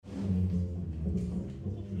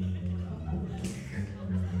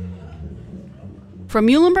From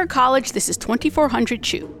Muhlenberg College, this is 2400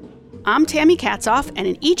 CHU. I'm Tammy Katzoff, and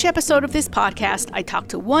in each episode of this podcast, I talk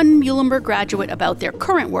to one Muhlenberg graduate about their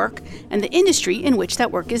current work and the industry in which that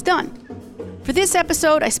work is done. For this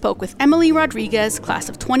episode, I spoke with Emily Rodriguez, class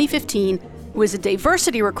of 2015, who is a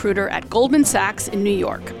diversity recruiter at Goldman Sachs in New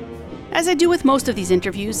York. As I do with most of these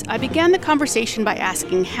interviews, I began the conversation by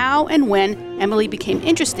asking how and when Emily became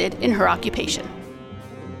interested in her occupation.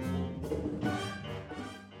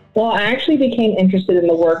 Well, I actually became interested in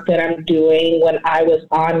the work that I'm doing when I was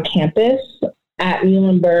on campus at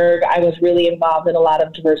Muhlenberg. I was really involved in a lot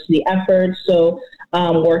of diversity efforts, so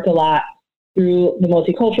worked a lot through the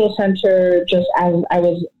Multicultural Center, just as I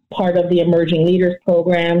was part of the Emerging Leaders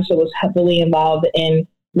program, so was heavily involved in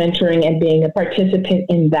mentoring and being a participant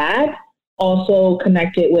in that. Also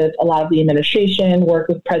connected with a lot of the administration, worked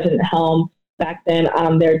with President Helm back then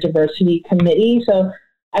on their diversity committee. So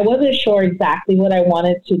I wasn't sure exactly what I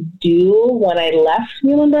wanted to do when I left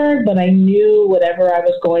Muhlenberg, but I knew whatever I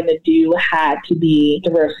was going to do had to be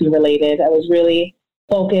diversity related. I was really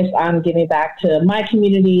focused on giving back to my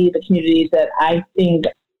community, the communities that I think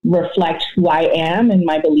reflect who I am and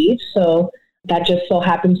my beliefs. So that just so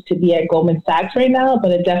happens to be at Goldman Sachs right now,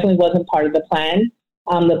 but it definitely wasn't part of the plan.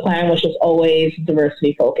 The plan was just always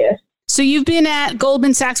diversity focused. So you've been at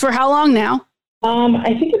Goldman Sachs for how long now?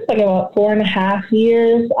 I think it's like about 4.5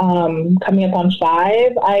 years, coming up on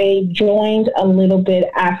 5. I joined a little bit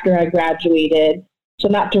after I graduated. So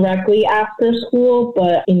not directly after school,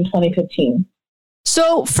 but in 2015.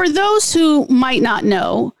 So for those who might not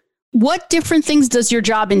know, what different things does your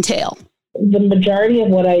job entail? The majority of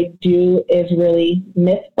what I do is really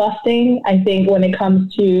myth busting. I think when it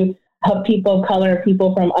comes to people of color,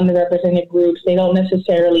 people from underrepresented groups, they don't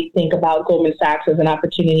necessarily think about Goldman Sachs as an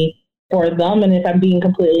opportunity for them. And if I'm being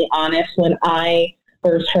completely honest, when I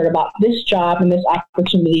first heard about this job and this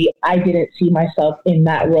opportunity, I didn't see myself in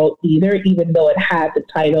that role either, even though it had the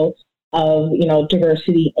title of,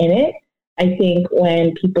 diversity in it. I think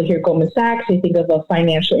when people hear Goldman Sachs, they think of a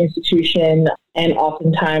financial institution, and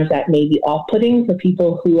oftentimes that may be off-putting for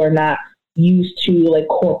people who are not used to like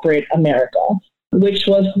corporate America, which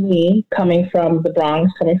was me coming from the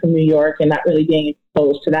Bronx, coming from New York, and not really being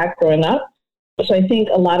exposed to that growing up. So I think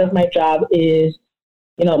a lot of my job is,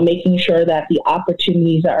 making sure that the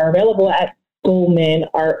opportunities that are available at Goldman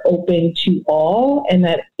are open to all and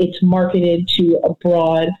that it's marketed to a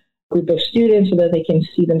broad group of students so that they can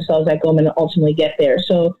see themselves at Goldman and ultimately get there.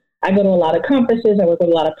 So I go to a lot of conferences, I work with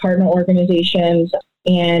a lot of partner organizations,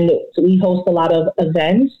 and we host a lot of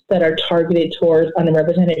events that are targeted towards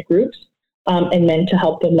underrepresented groups and meant to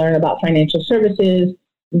help them learn about financial services,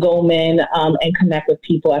 Goldman, and connect with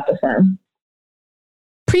people at the firm.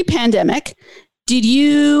 Pre-pandemic, did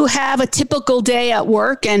you have a typical day at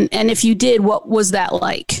work? And if you did, what was that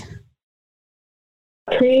like?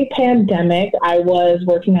 Pre-pandemic, I was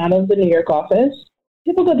working out of the New York office.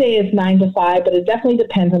 Typical day is 9 to 5, but it definitely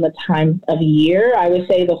depends on the time of year. I would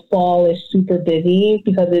say the fall is super busy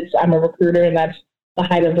because I'm a recruiter and that's the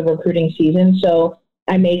height of the recruiting season. So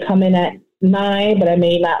I may come in at 9, but I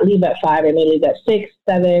may not leave at 5. I may leave at 6,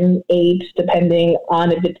 7, 8, depending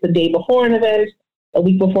on if it's the day before an event, a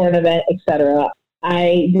week before an event, etc.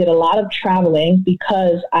 I did a lot of traveling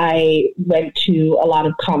because I went to a lot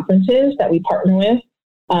of conferences that we partner with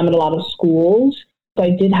and a lot of schools. So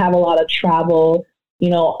I did have a lot of travel,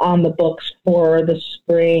 on the books for the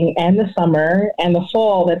spring and the summer and the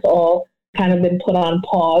fall. That's all kind of been put on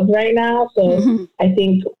pause right now. So I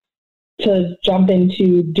think to jump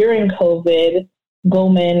into during COVID,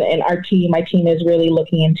 Goldman and my team is really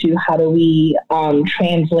looking into how do we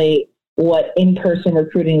translate what in-person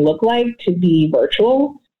recruiting looked like to be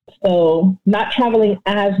virtual. So not traveling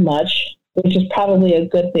as much, which is probably a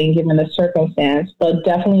good thing given the circumstance, but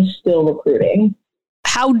definitely still recruiting.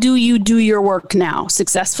 How do you do your work now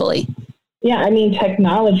successfully? Yeah,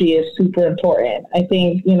 technology is super important. I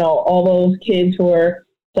think, all those kids who are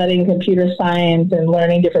studying computer science and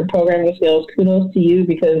learning different programming skills, kudos to you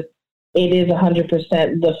because it is 100%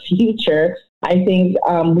 the future. I think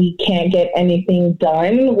we can't get anything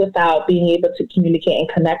done without being able to communicate and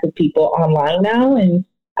connect with people online now. And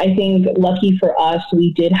I think lucky for us,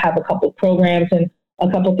 we did have a couple programs and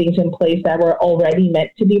a couple things in place that were already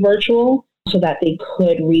meant to be virtual so that they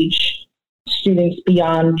could reach students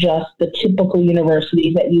beyond just the typical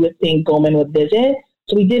universities that you would think Goldman would visit.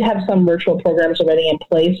 So we did have some virtual programs already in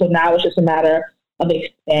place. So now it's just a matter of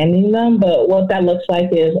expanding them. But what that looks like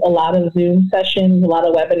is a lot of Zoom sessions, a lot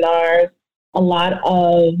of webinars, a lot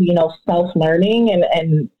of, self-learning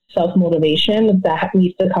and self-motivation that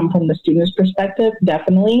needs to come from the student's perspective,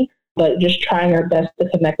 definitely. But just trying our best to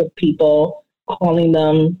connect with people, calling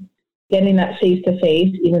them, getting that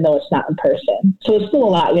face-to-face, even though it's not in person. So it's still a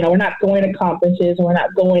lot. We're not going to conferences and we're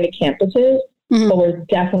not going to campuses, but we're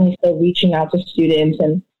definitely still reaching out to students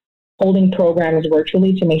and holding programs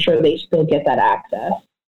virtually to make sure they still get that access.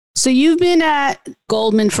 So you've been at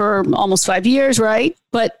Goldman for almost 5 years, right?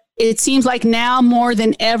 But it seems like now more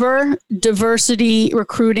than ever, diversity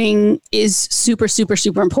recruiting is super, super,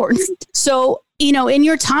 super important. So, in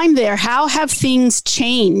your time there, how have things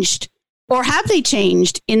changed, or have they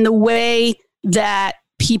changed in the way that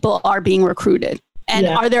people are being recruited? And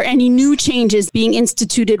are there any new changes being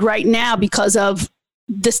instituted right now because of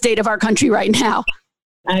the state of our country right now?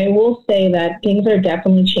 I will say that things are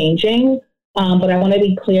definitely changing, but I want to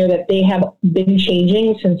be clear that they have been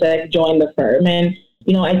changing since I joined the firm. And,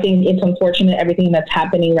 I think it's unfortunate everything that's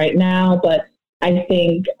happening right now, but I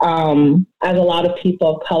think as a lot of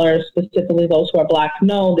people of color, specifically those who are Black,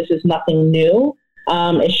 know this is nothing new.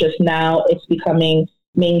 It's just now it's becoming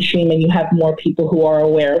mainstream and you have more people who are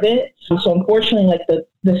aware of it. So unfortunately, like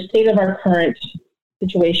the state of our current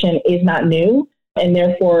situation is not new. And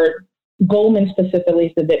therefore, Goldman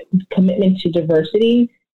specifically, the commitment to diversity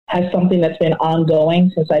has something that's been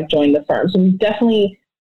ongoing since I've joined the firm. So we've definitely,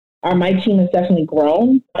 my team has definitely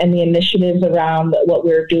grown, and the initiatives around what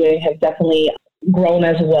we're doing have definitely grown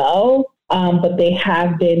as well. But they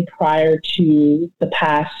have been prior to the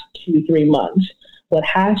past 2-3 months. What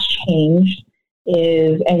has changed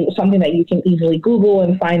is, and something that you can easily Google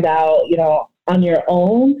and find out, on your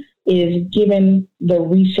own, is given the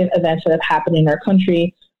recent events that have happened in our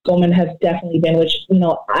country, Goldman has definitely been, which,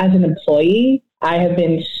 as an employee, I have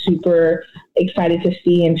been super excited to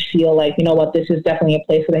see and feel like, this is definitely a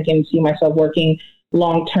place that I can see myself working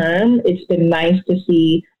long term. It's been nice to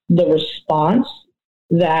see the response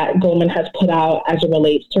that Goldman has put out as it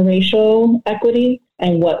relates to racial equity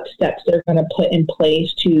and what steps they're going to put in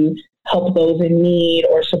place to help those in need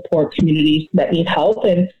or support communities that need help.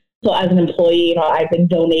 And so as an employee, I've been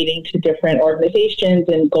donating to different organizations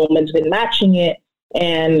and Goldman's been matching it.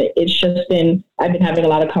 And it's just been, I've been having a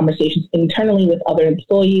lot of conversations internally with other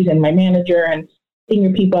employees and my manager and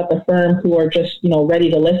senior people at the firm who are just, ready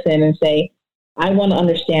to listen and say, I want to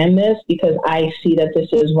understand this because I see that this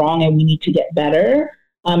is wrong and we need to get better.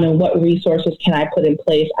 And what resources can I put in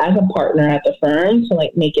place as a partner at the firm to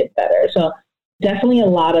make it better? So definitely a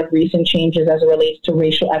lot of recent changes as it relates to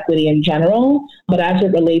racial equity in general, but as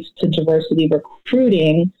it relates to diversity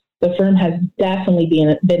recruiting, the firm has definitely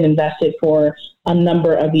been invested for a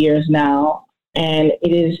number of years now. And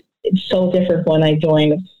it's so different when I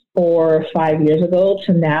joined 4 or 5 years ago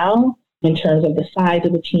to now in terms of the size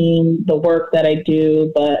of the team, the work that I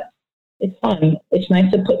do, but it's fun. It's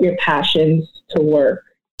nice to put your passions to work.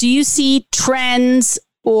 Do you see trends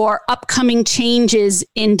or upcoming changes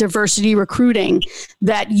in diversity recruiting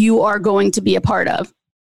that you are going to be a part of?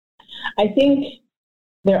 I think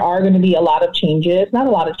there are going to be a lot of changes, not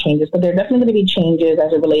a lot of changes, but there are definitely going to be changes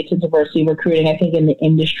as it relates to diversity recruiting, I think, in the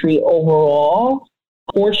industry overall.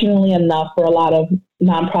 Fortunately enough, for a lot of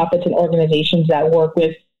nonprofits and organizations that work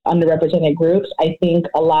with underrepresented groups, I think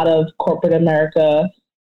a lot of corporate America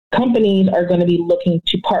companies are going to be looking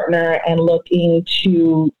to partner and looking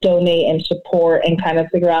to donate and support and kind of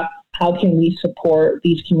figure out how can we support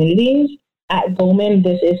these communities. At Goldman,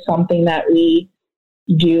 this is something that we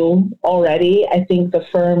do already. I think the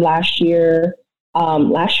firm last year or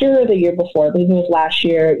the year before, I believe it was last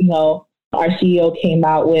year, our CEO came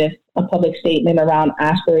out with a public statement around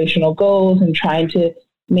aspirational goals and trying to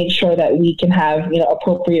make sure that we can have,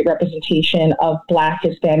 appropriate representation of Black,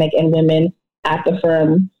 Hispanic, and women at the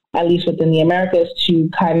firm, at least within the Americas, to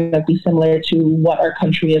kind of be similar to what our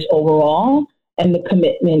country is overall, and the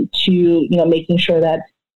commitment to, making sure that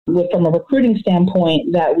from a recruiting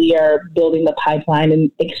standpoint, that we are building the pipeline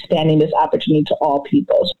and expanding this opportunity to all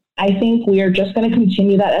people. So I think we are just going to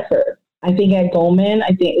continue that effort. I think at Goldman,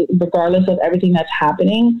 regardless of everything that's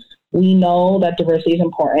happening, we know that diversity is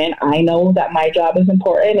important. I know that my job is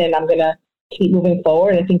important, and I'm going to keep moving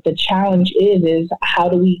forward. I think the challenge is how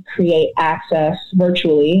do we create access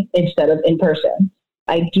virtually instead of in person?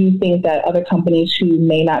 I do think that other companies who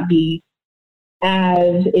may not be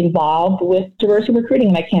as involved with diversity recruiting,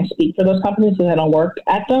 and I can't speak for those companies because I don't work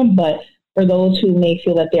at them, but for those who may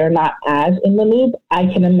feel that they're not as in the loop, I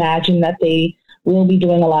can imagine that they will be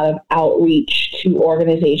doing a lot of outreach to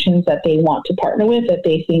organizations that they want to partner with, that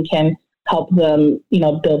they think can help them,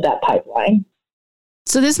 build that pipeline.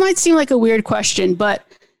 So this might seem like a weird question, but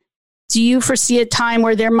do you foresee a time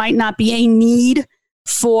where there might not be a need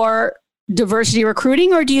for diversity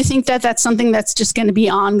recruiting, or do you think that that's something that's just going to be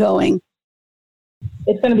ongoing?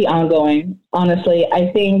 It's going to be ongoing. Honestly,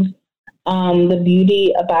 I think the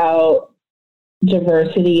beauty about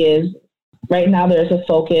diversity is right now there's a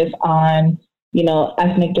focus on,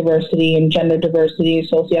 ethnic diversity and gender diversity,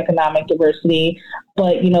 socioeconomic diversity.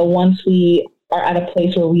 But, once we are at a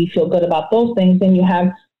place where we feel good about those things, then you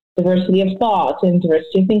have diversity of thought and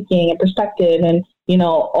diversity of thinking and perspective and,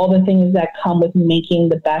 all the things that come with making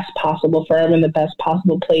the best possible firm and the best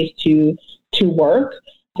possible place to work.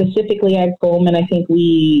 Specifically at Goldman, I think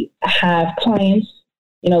we have clients,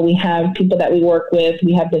 we have people that we work with,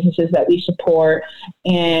 we have businesses that we support.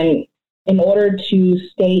 And in order to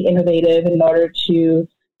stay innovative, in order to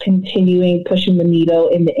continuing pushing the needle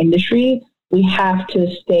in the industry, we have to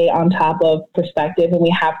stay on top of perspective and we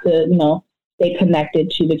have to, stay connected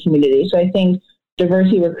to the community. So I think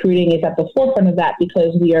diversity recruiting is at the forefront of that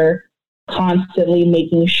because we are constantly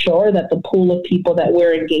making sure that the pool of people that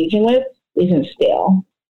we're engaging with isn't stale.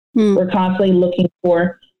 We're constantly looking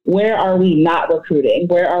for where are we not recruiting?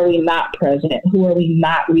 Where are we not present? Who are we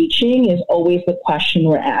not reaching is always the question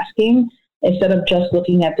we're asking. Instead of just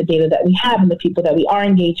looking at the data that we have and the people that we are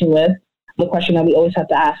engaging with, the question that we always have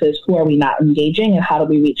to ask is who are we not engaging and how do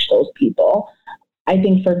we reach those people? I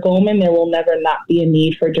think for Goldman, there will never not be a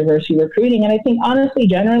need for diversity recruiting. And I think honestly,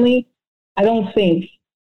 generally, I don't think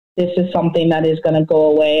this is something that is going to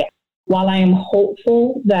go away. While I am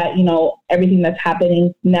hopeful that, everything that's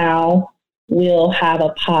happening now will have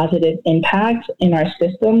a positive impact in our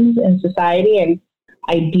systems and society. And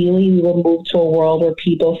ideally, we will move to a world where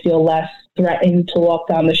people feel less threatened to walk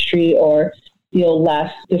down the street or feel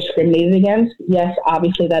less discriminated against. Yes,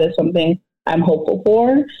 obviously, that is something I'm hopeful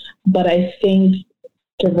for. But I think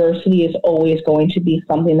diversity is always going to be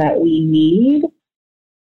something that we need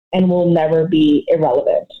and will never be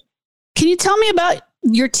irrelevant. Can you tell me about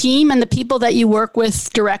your team and the people that you work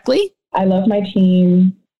with directly? I love my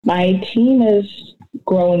team. My team is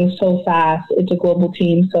growing so fast. It's a global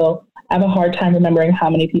team, so I have a hard time remembering how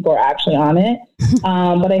many people are actually on it.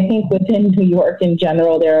 But I think within New York in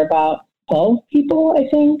general, there are about 12 people, I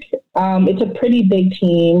think. It's a pretty big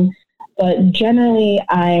team. But generally,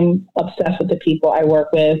 I'm obsessed with the people I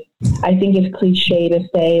work with. I think it's cliche to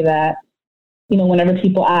say that, whenever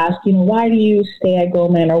people ask, why do you stay at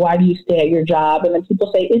Goldman or why do you stay at your job? And then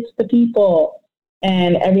people say, it's the people.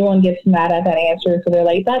 And everyone gets mad at that answer. So they're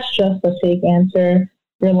like, that's just a fake answer.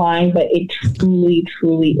 You're lying, but it truly,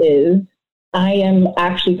 truly is. I am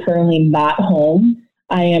actually currently not home.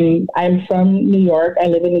 I'm from New York. I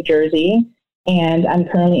live in New Jersey, and I'm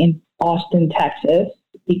currently in Austin, Texas,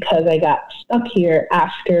 because I got stuck here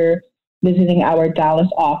after visiting our Dallas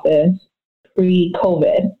office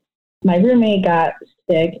pre-COVID. My roommate got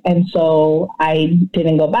sick, and so I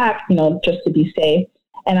didn't go back, just to be safe.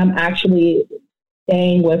 And I'm actually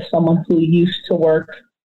staying with someone who used to work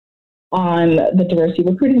on the diversity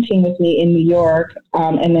recruiting team with me in New York.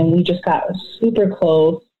 And then we just got super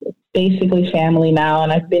close, basically family now.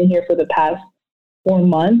 And I've been here for the past 4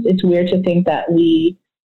 months. It's weird to think that we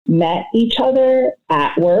met each other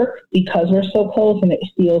at work because we're so close, and it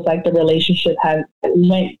feels like the relationship has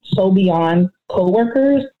went so beyond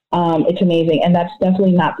coworkers. It's amazing. And that's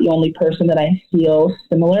definitely not the only person that I feel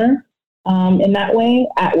similar in that way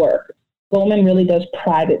at work. Goldman really does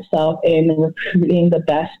pride itself in recruiting the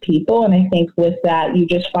best people. And I think with that, you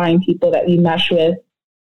just find people that you mesh with.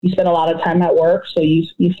 You spend a lot of time at work, so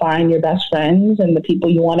you find your best friends and the people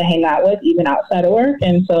you want to hang out with, even outside of work.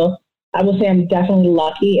 And so I will say I'm definitely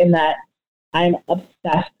lucky in that I'm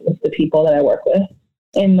obsessed with the people that I work with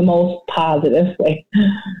in the most positive way.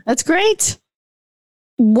 That's great.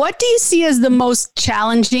 What do you see as the most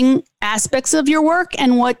challenging aspects of your work,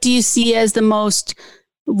 and what do you see as the most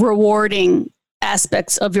rewarding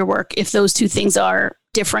aspects of your work, if those two things are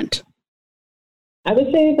different? I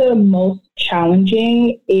would say the most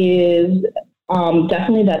challenging is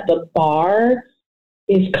definitely that the bar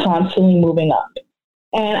is constantly moving up.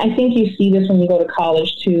 And I think you see this when you go to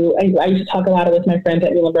college too. I used to talk a lot with my friends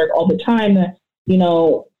at Muhlenberg all the time that,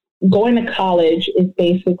 going to college is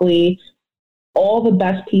basically all the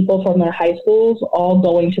best people from their high schools all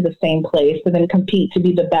going to the same place to then compete to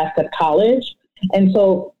be the best at college. And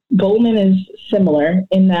so Goldman is similar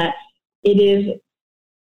in that it is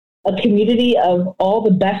a community of all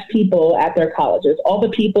the best people at their colleges, all the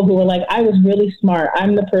people who were like, I was really smart.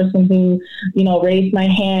 I'm the person who, raised my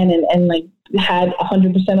hand and had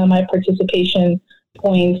 100% of my participation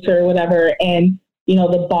points or whatever. And,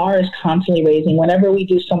 the bar is constantly raising. Whenever we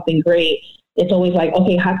do something great, it's always like,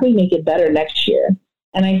 okay, how can we make it better next year?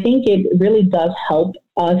 And I think it really does help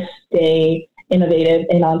us stay innovative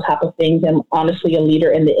and on top of things, and honestly a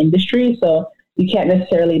leader in the industry. So you can't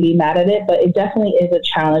necessarily be mad at it, but it definitely is a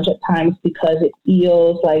challenge at times because it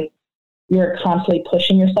feels like you're constantly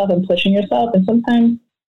pushing yourself. And sometimes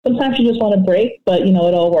sometimes you just want to break, but it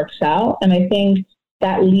all works out. And I think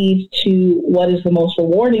that leads to what is the most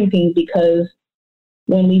rewarding thing, because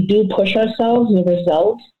when we do push ourselves, the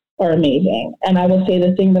results are amazing. And I will say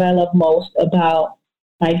the thing that I love most about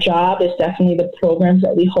my job is definitely the programs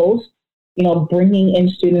that we host, bringing in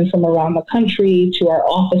students from around the country to our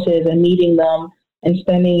offices and meeting them and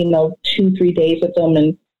spending, 2-3 days with them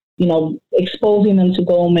and, exposing them to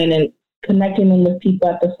Goldman and connecting them with people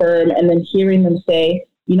at the firm, and then hearing them say,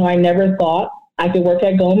 I never thought I could work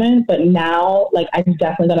at Goldman, but now I'm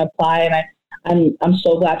definitely going to apply. And I'm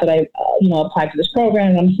so glad that I, applied to this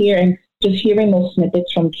program and I'm here. And just hearing those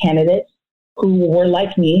snippets from candidates who were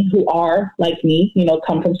like me, who are like me,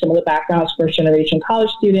 come from similar backgrounds, first generation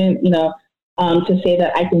college student, to say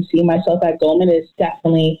that I can see myself at Goldman is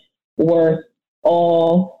definitely worth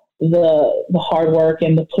all the hard work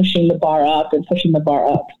and the pushing the bar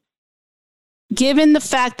up. Given the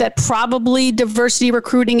fact that probably diversity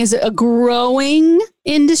recruiting is a growing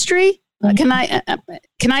industry, can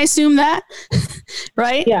I assume that,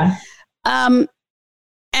 right? Yeah.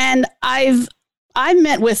 And I've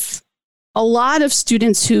met with a lot of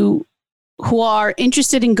students who are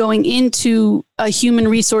interested in going into a human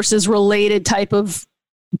resources related type of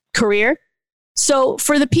career. So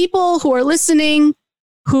for the people who are listening,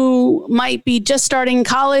 who might be just starting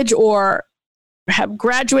college or have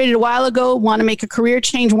graduated a while ago, want to make a career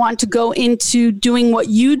change, want to go into doing what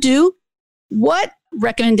you do, what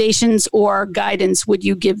recommendations or guidance would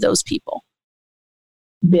you give those people?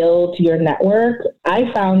 Build your network.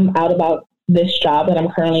 I found out about this job that I'm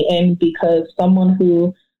currently in because someone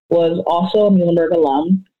who was also a Muhlenberg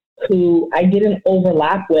alum, who I didn't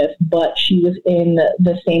overlap with, but she was in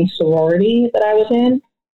the same sorority that I was in.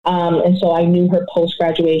 And so I knew her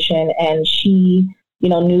post-graduation, and she,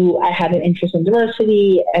 knew I had an interest in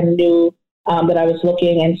diversity and knew that I was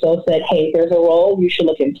looking, and so said, hey, there's a role, you should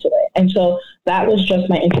look into it. And so that was just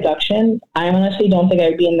my introduction. I honestly don't think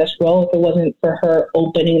I'd be in this role if it wasn't for her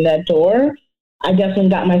opening that door. I definitely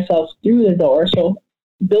got myself through the door. So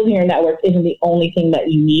building your network isn't the only thing that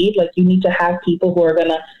you need. You need to have people who are going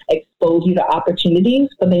to expose you to opportunities,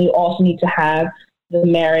 but then you also need to have the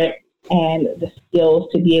merit and the skills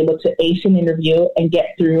to be able to ace an interview and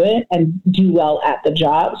get through it and do well at the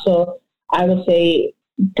job. So I would say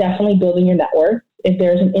definitely building your network. If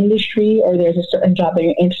there's an industry or there's a certain job that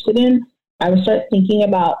you're interested in, I would start thinking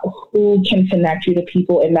about who can connect you to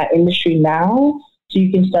people in that industry now, so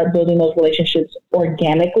you can start building those relationships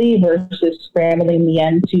organically versus scrambling the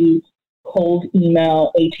end to cold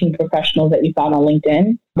email 18 professionals that you found on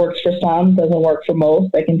LinkedIn. Works for some, doesn't work for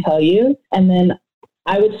most, I can tell you. And then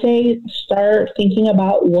I would say start thinking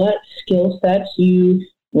about what skill sets you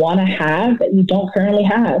want to have that you don't currently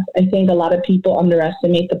have. I think a lot of people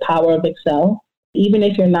underestimate the power of Excel. Even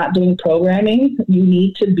if you're not doing programming, you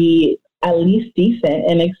need to be at least decent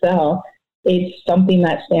in Excel. It's something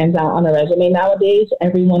that stands out on a resume nowadays.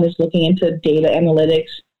 Everyone is looking into data analytics,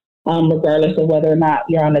 regardless of whether or not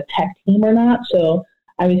you're on a tech team or not. So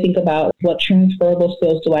I would think about, what transferable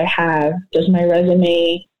skills do I have? Does my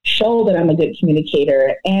resume show that I'm a good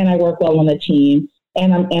communicator and I work well on the team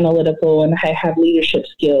and I'm analytical and I have leadership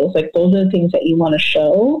skills? Those are the things that you want to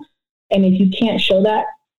show. And if you can't show that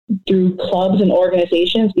through clubs and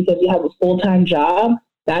organizations because you have a full-time job,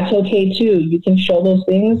 that's okay too. You can show those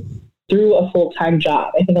things through a full-time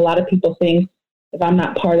job. I think a lot of people think, if I'm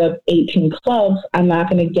not part of 18 clubs, I'm not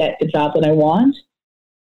going to get the job that I want.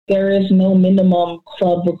 There is no minimum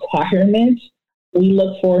club requirement. We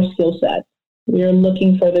look for skill sets. We are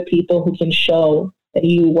looking for the people who can show that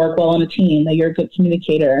you work well on a team, that you're a good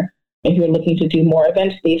communicator. If you're looking to do more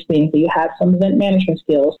event-based things, that you have some event management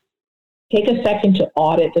skills. Take a second to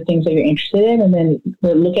audit the things that you're interested in, and then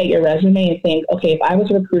look at your resume and think, okay, if I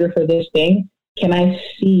was a recruiter for this thing, can I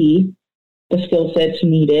see the skill sets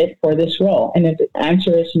needed for this role? And if the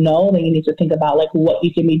answer is no, then you need to think about what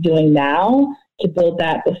you can be doing now to build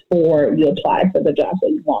that before you apply for the jobs that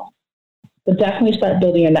you want. But definitely start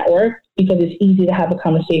building your network, because it's easy to have a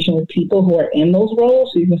conversation with people who are in those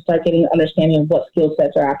roles, so you can start getting an understanding of what skill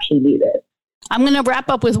sets are actually needed. I'm going to wrap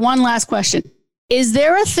up with one last question. Is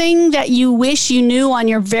there a thing that you wish you knew on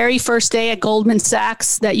your very first day at Goldman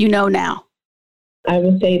Sachs that you know now? I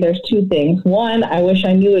would say there's two things. One, I wish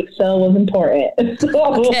I knew Excel was important.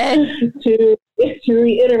 So okay. to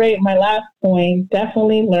reiterate my last point,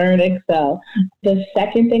 definitely learn Excel. The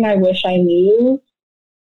second thing I wish I knew,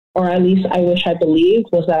 or at least I wish I believed,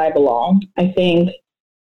 was that I belonged. I think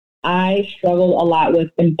I struggled a lot with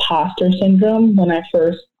imposter syndrome when I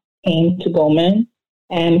first came to Goldman.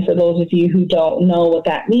 And for those of you who don't know what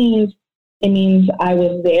that means, it means I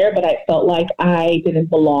was there, but I felt like I didn't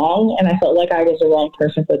belong, and I felt like I was the wrong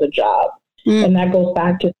person for the job. And that goes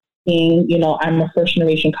back to being, I'm a first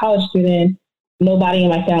generation college student. Nobody in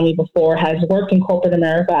my family before has worked in corporate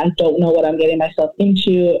America. I don't know what I'm getting myself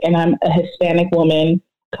into. And I'm a Hispanic woman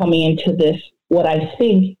coming into this, what I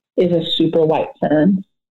think is a super white firm.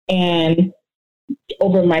 And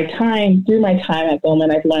through my time at Goldman,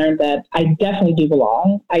 I've learned that I definitely do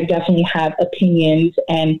belong. I definitely have opinions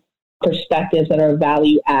and perspectives that are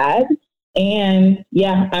value add. And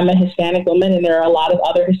yeah, I'm a Hispanic woman, and there are a lot of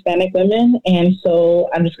other Hispanic women. And so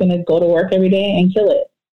I'm just going to go to work every day and kill it.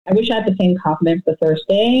 I wish I had the same confidence the first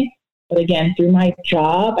day. But again, through my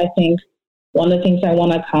job, I think one of the things I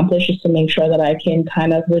want to accomplish is to make sure that I can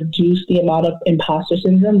kind of reduce the amount of imposter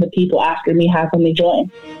syndrome that people after me have when they join.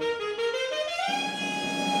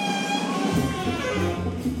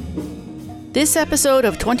 This episode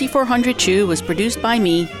of 2400 Chew was produced by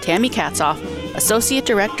me, Tammy Katzoff, Associate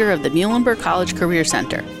Director of the Muhlenberg College Career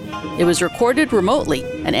Center. It was recorded remotely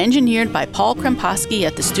and engineered by Paul Kremposki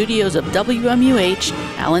at the studios of WMUH,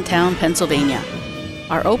 Allentown, Pennsylvania.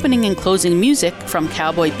 Our opening and closing music from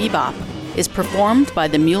Cowboy Bebop is performed by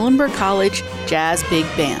the Muhlenberg College Jazz Big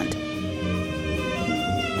Band.